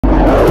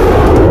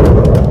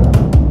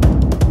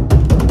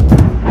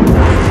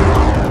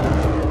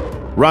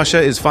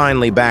Russia is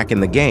finally back in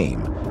the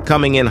game,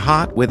 coming in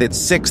hot with its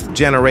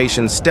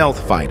sixth-generation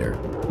stealth fighter,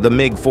 the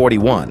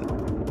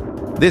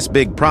MiG-41. This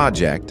big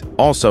project,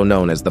 also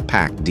known as the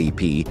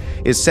PAK-DP,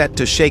 is set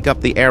to shake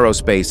up the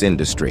aerospace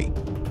industry.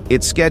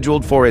 It's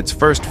scheduled for its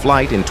first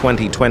flight in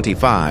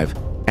 2025,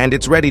 and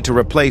it's ready to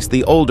replace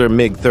the older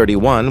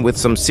MiG-31 with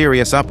some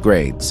serious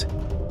upgrades.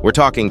 We're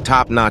talking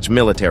top-notch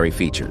military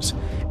features,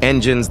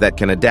 engines that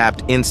can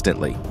adapt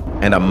instantly,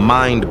 and a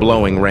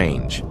mind-blowing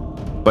range.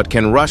 But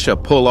can Russia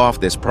pull off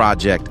this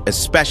project,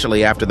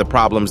 especially after the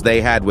problems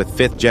they had with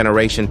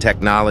fifth-generation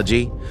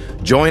technology?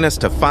 Join us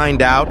to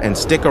find out and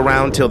stick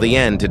around till the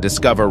end to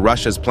discover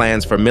Russia's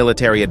plans for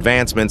military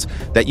advancements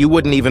that you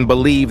wouldn't even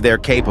believe they're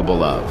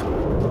capable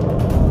of.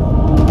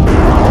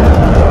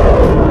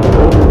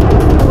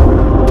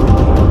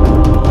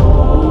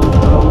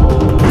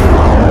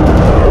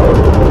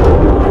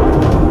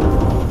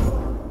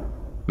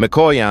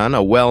 Mikoyan,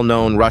 a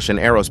well-known Russian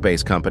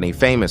aerospace company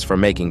famous for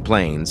making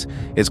planes,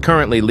 is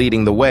currently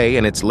leading the way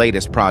in its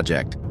latest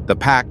project, the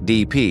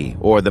PAK-DP,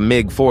 or the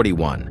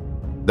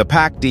MiG-41. The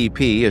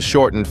PAK-DP is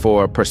shortened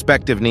for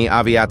Perspektivny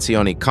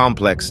Aviacyjny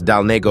Kompleks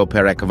Dalnego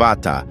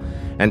Perekhvata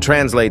and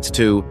translates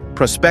to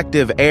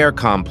Prospective Air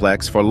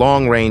Complex for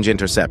Long-Range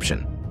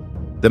Interception.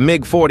 The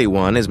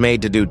MiG-41 is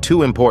made to do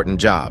two important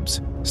jobs: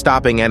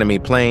 stopping enemy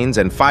planes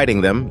and fighting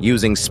them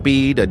using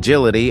speed,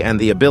 agility, and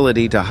the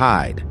ability to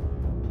hide.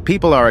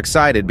 People are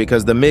excited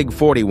because the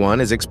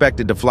MiG-41 is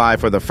expected to fly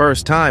for the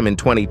first time in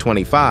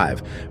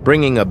 2025,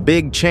 bringing a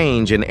big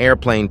change in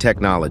airplane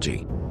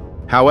technology.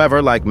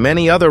 However, like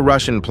many other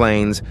Russian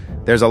planes,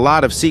 there's a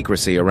lot of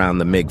secrecy around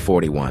the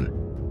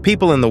MiG-41.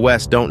 People in the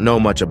West don't know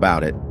much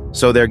about it,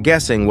 so they're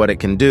guessing what it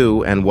can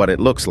do and what it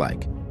looks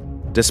like.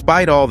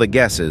 Despite all the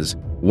guesses,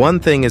 one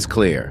thing is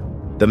clear: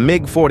 the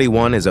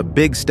MiG-41 is a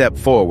big step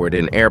forward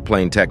in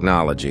airplane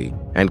technology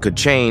and could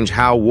change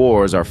how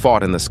wars are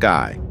fought in the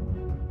sky.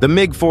 The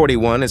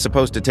MiG-41 is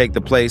supposed to take the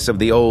place of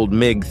the old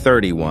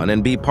MiG-31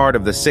 and be part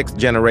of the sixth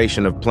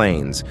generation of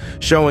planes,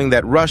 showing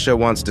that Russia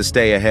wants to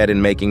stay ahead in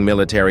making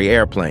military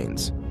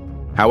airplanes.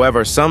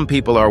 However, some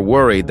people are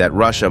worried that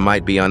Russia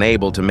might be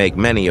unable to make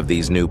many of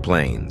these new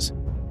planes.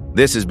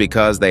 This is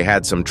because they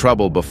had some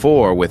trouble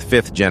before with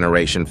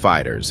fifth-generation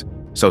fighters,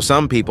 so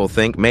some people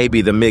think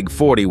maybe the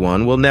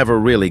MiG-41 will never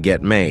really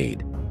get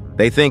made.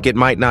 They think it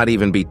might not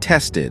even be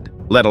tested,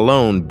 let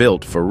alone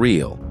built for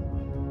real.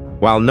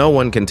 While no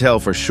one can tell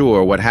for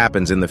sure what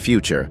happens in the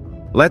future,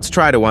 let's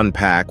try to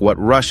unpack what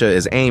Russia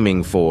is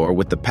aiming for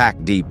with the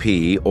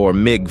PAK-DP or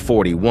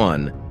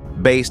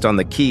MiG-41, based on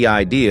the key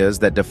ideas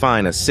that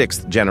define a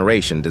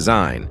sixth-generation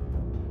design.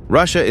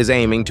 Russia is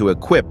aiming to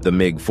equip the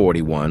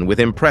MiG-41 with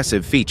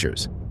impressive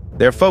features.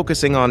 They're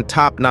focusing on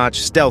top-notch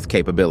stealth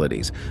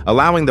capabilities,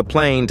 allowing the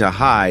plane to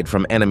hide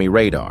from enemy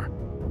radar.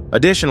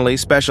 Additionally,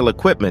 special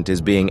equipment is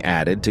being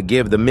added to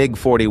give the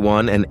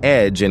MiG-41 an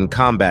edge in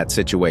combat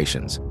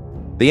situations.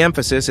 The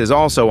emphasis is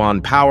also on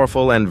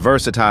powerful and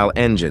versatile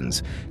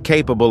engines,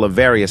 capable of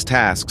various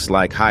tasks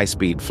like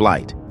high-speed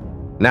flight.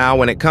 Now,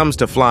 when it comes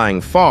to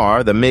flying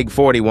far, the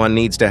MiG-41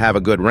 needs to have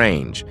a good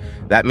range.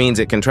 That means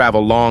it can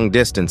travel long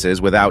distances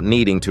without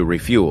needing to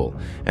refuel.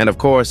 And of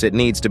course, it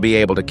needs to be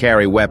able to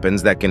carry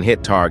weapons that can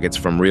hit targets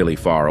from really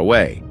far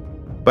away.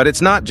 But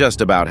it's not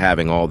just about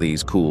having all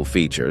these cool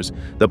features.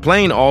 The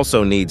plane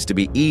also needs to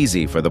be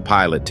easy for the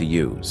pilot to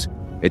use.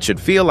 It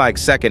should feel like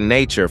second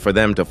nature for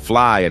them to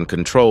fly and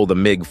control the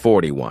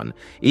MiG-41,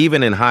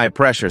 even in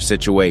high-pressure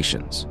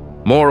situations.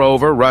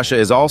 Moreover, Russia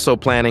is also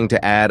planning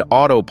to add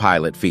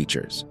autopilot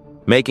features,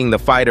 making the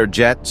fighter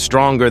jet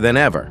stronger than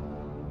ever.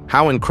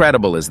 How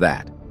incredible is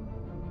that?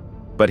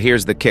 But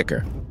here's the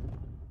kicker.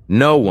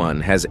 No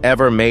one has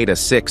ever made a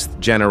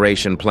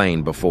sixth-generation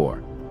plane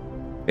before.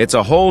 It's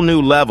a whole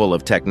new level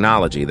of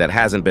technology that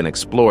hasn't been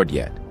explored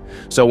yet.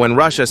 So when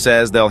Russia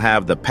says they'll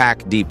have the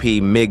PAK-DP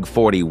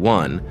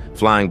MiG-41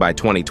 flying by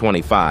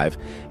 2025,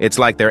 it's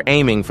like they're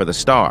aiming for the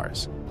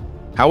stars.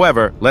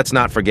 However, let's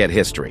not forget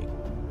history.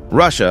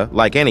 Russia,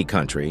 like any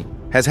country,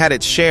 has had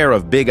its share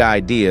of big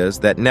ideas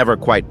that never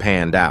quite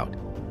panned out.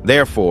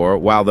 Therefore,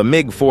 while the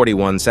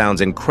MiG-41 sounds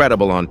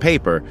incredible on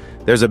paper,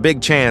 there's a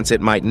big chance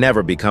it might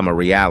never become a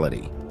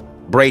reality.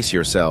 Brace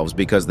yourselves,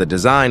 because the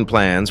design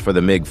plans for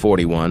the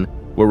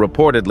MiG-41 were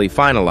reportedly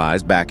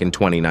finalized back in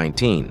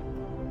 2019.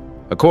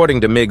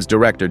 According to MiG's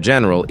Director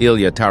General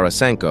Ilya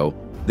Tarasenko,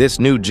 this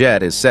new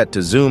jet is set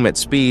to zoom at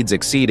speeds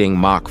exceeding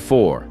Mach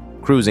 4,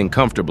 cruising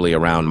comfortably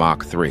around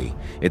Mach 3.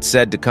 It's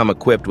said to come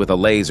equipped with a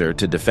laser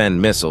to defend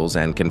missiles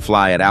and can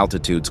fly at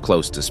altitudes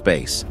close to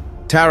space.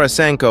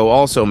 Tarasenko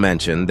also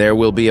mentioned there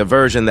will be a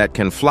version that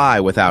can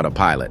fly without a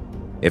pilot.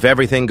 If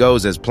everything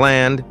goes as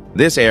planned,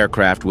 this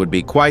aircraft would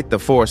be quite the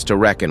force to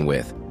reckon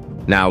with.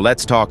 Now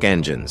let's talk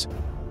engines.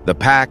 The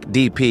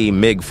PAK-DP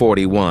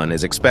MiG-41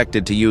 is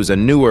expected to use a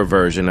newer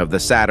version of the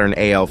Saturn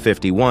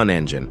AL-51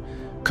 engine,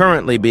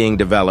 currently being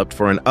developed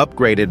for an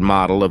upgraded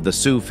model of the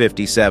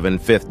Su-57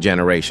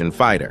 fifth-generation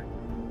fighter.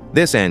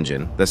 This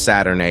engine, the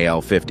Saturn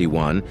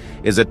AL-51,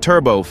 is a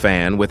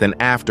turbofan with an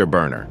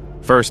afterburner,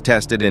 first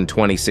tested in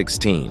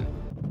 2016.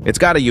 It's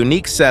got a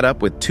unique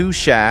setup with 2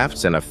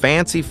 shafts and a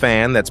fancy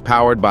fan that's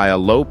powered by a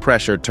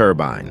low-pressure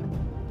turbine.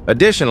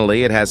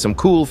 Additionally, it has some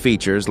cool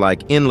features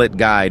like inlet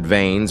guide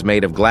vanes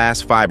made of glass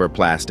fiber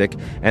plastic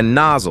and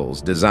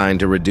nozzles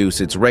designed to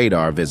reduce its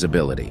radar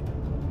visibility.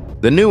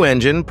 The new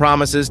engine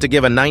promises to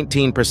give a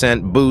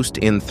 19% boost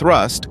in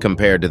thrust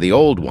compared to the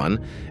old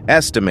one,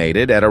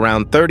 estimated at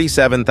around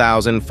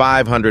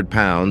 37,500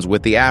 pounds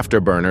with the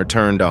afterburner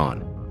turned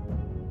on.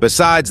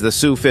 Besides the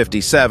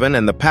Su-57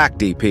 and the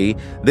PAK-DP,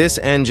 this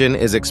engine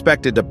is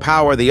expected to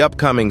power the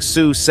upcoming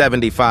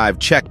Su-75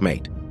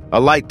 Checkmate, a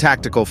light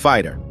tactical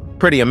fighter.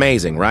 Pretty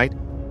amazing, right?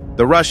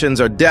 The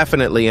Russians are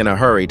definitely in a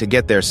hurry to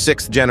get their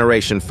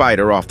 6th-generation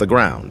fighter off the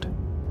ground.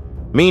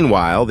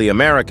 Meanwhile, the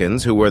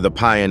Americans, who were the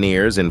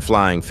pioneers in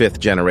flying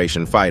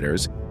 5th-generation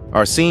fighters,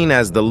 are seen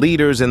as the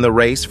leaders in the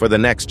race for the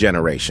next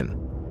generation.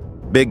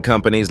 Big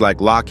companies like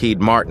Lockheed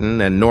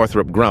Martin and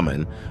Northrop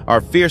Grumman are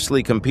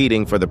fiercely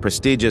competing for the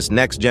prestigious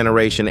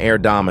next-generation air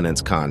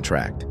dominance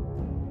contract.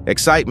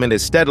 Excitement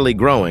is steadily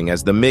growing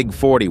as the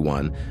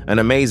MiG-41, an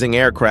amazing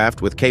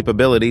aircraft with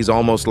capabilities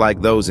almost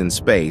like those in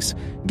space,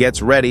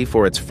 gets ready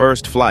for its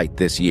first flight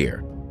this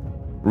year.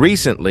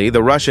 Recently,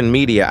 the Russian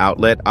media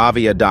outlet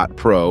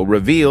Avia.Pro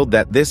revealed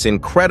that this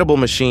incredible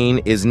machine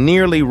is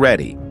nearly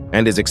ready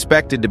and is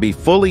expected to be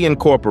fully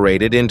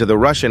incorporated into the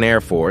Russian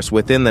Air Force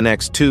within the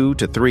next 2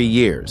 to 3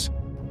 years.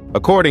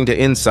 According to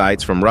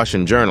insights from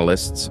Russian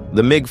journalists,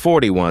 the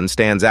MiG-41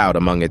 stands out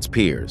among its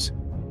peers.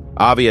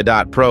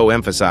 Avia.Pro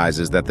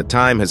emphasizes that the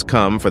time has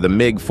come for the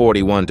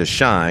MiG-41 to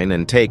shine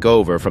and take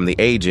over from the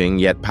aging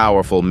yet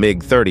powerful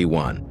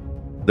MiG-31.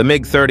 The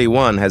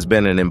MiG-31 has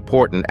been an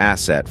important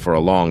asset for a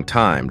long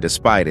time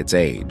despite its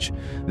age.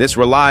 This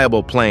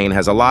reliable plane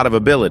has a lot of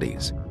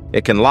abilities.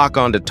 It can lock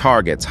onto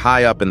targets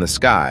high up in the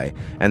sky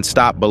and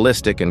stop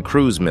ballistic and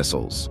cruise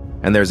missiles.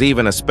 And there's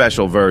even a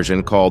special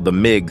version called the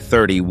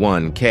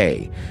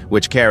MiG-31K,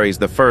 which carries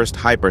the first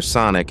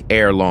hypersonic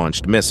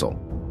air-launched missile.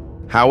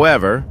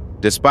 However,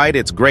 despite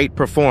its great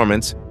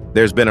performance,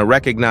 there's been a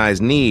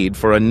recognized need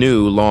for a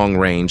new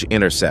long-range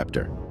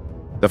interceptor.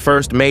 The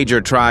first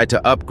major try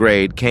to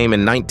upgrade came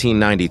in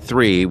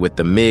 1993 with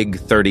the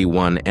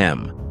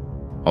MiG-31M.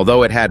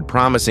 Although it had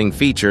promising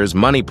features,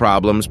 money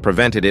problems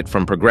prevented it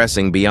from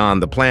progressing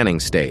beyond the planning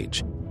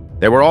stage.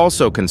 There were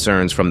also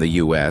concerns from the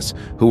U.S.,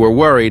 who were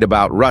worried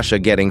about Russia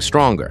getting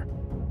stronger.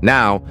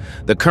 Now,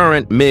 the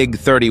current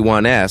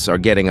MiG-31S are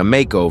getting a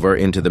makeover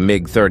into the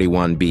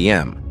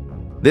MiG-31BM.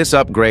 This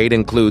upgrade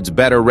includes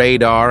better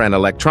radar and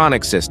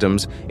electronic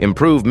systems,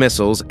 improved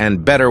missiles,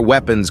 and better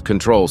weapons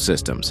control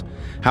systems.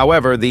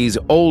 However, these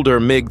older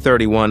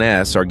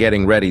MiG-31S are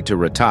getting ready to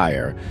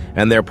retire,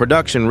 and their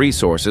production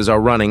resources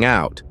are running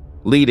out,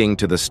 leading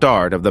to the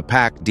start of the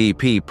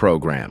PAK-DP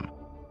program.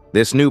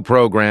 This new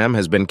program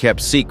has been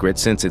kept secret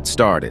since it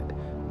started.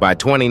 By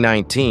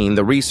 2019,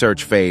 the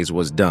research phase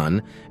was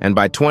done, and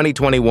by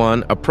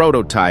 2021, a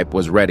prototype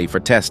was ready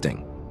for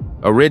testing.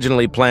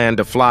 Originally planned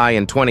to fly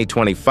in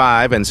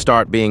 2025 and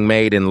start being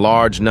made in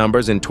large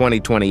numbers in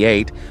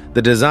 2028,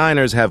 the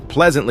designers have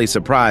pleasantly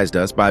surprised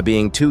us by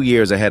being 2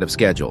 years ahead of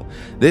schedule.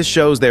 This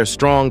shows their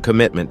strong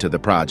commitment to the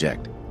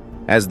project.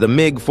 As the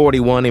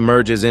MiG-41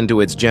 emerges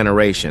into its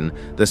generation,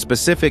 the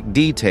specific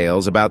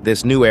details about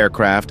this new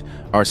aircraft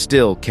are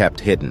still kept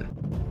hidden.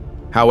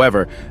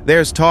 However,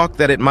 there's talk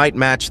that it might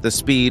match the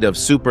speed of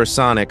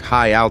supersonic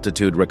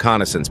high-altitude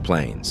reconnaissance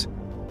planes.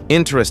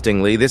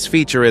 Interestingly, this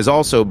feature is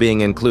also being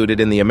included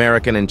in the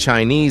American and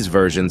Chinese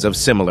versions of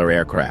similar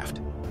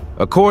aircraft.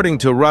 According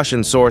to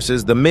Russian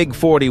sources, the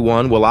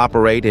MiG-41 will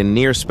operate in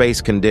near-space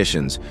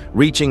conditions,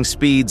 reaching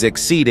speeds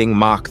exceeding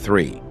Mach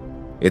 3.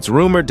 It's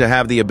rumored to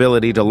have the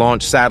ability to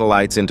launch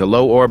satellites into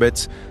low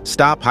orbits,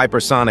 stop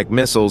hypersonic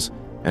missiles,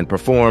 and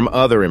perform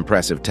other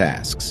impressive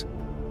tasks.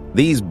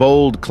 These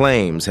bold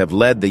claims have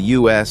led the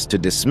U.S. to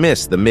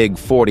dismiss the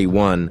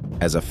MiG-41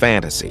 as a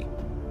fantasy.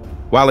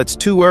 While it's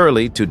too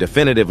early to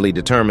definitively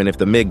determine if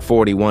the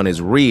MiG-41 is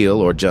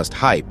real or just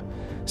hype,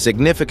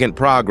 significant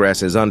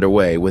progress is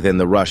underway within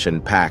the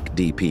Russian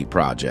PAK-DP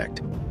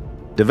project.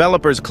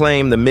 Developers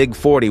claim the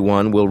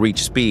MiG-41 will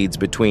reach speeds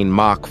between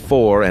Mach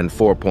 4 and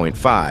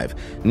 4.5,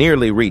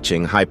 nearly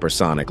reaching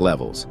hypersonic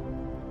levels.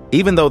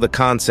 Even though the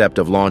concept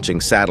of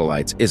launching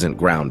satellites isn't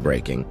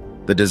groundbreaking,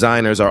 the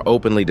designers are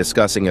openly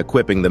discussing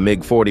equipping the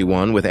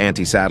MiG-41 with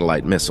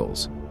anti-satellite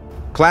missiles.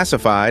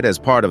 Classified as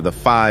part of the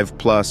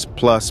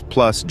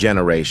 5+++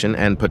 generation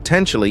and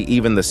potentially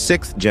even the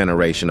 6th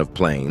generation of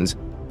planes,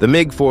 the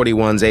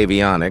MiG-41's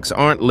avionics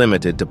aren't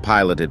limited to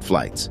piloted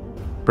flights.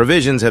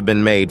 Provisions have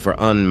been made for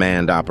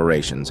unmanned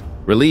operations,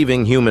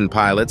 relieving human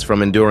pilots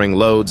from enduring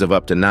loads of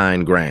up to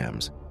 9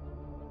 grams.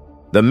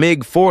 The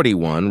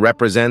MiG-41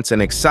 represents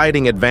an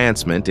exciting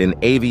advancement in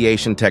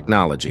aviation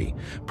technology,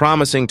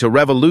 promising to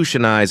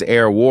revolutionize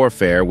air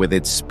warfare with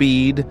its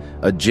speed,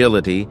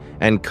 agility,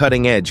 and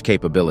cutting-edge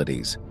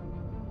capabilities.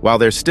 While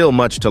there's still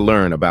much to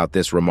learn about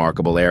this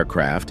remarkable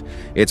aircraft,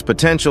 its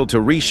potential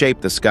to reshape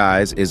the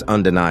skies is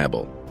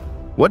undeniable.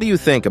 What do you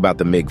think about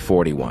the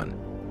MiG-41?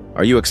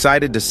 Are you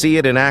excited to see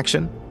it in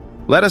action?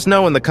 Let us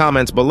know in the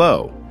comments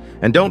below.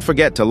 And don't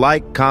forget to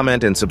like,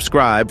 comment, and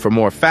subscribe for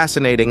more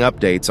fascinating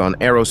updates on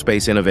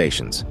aerospace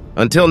innovations.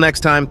 Until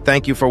next time,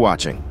 thank you for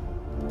watching.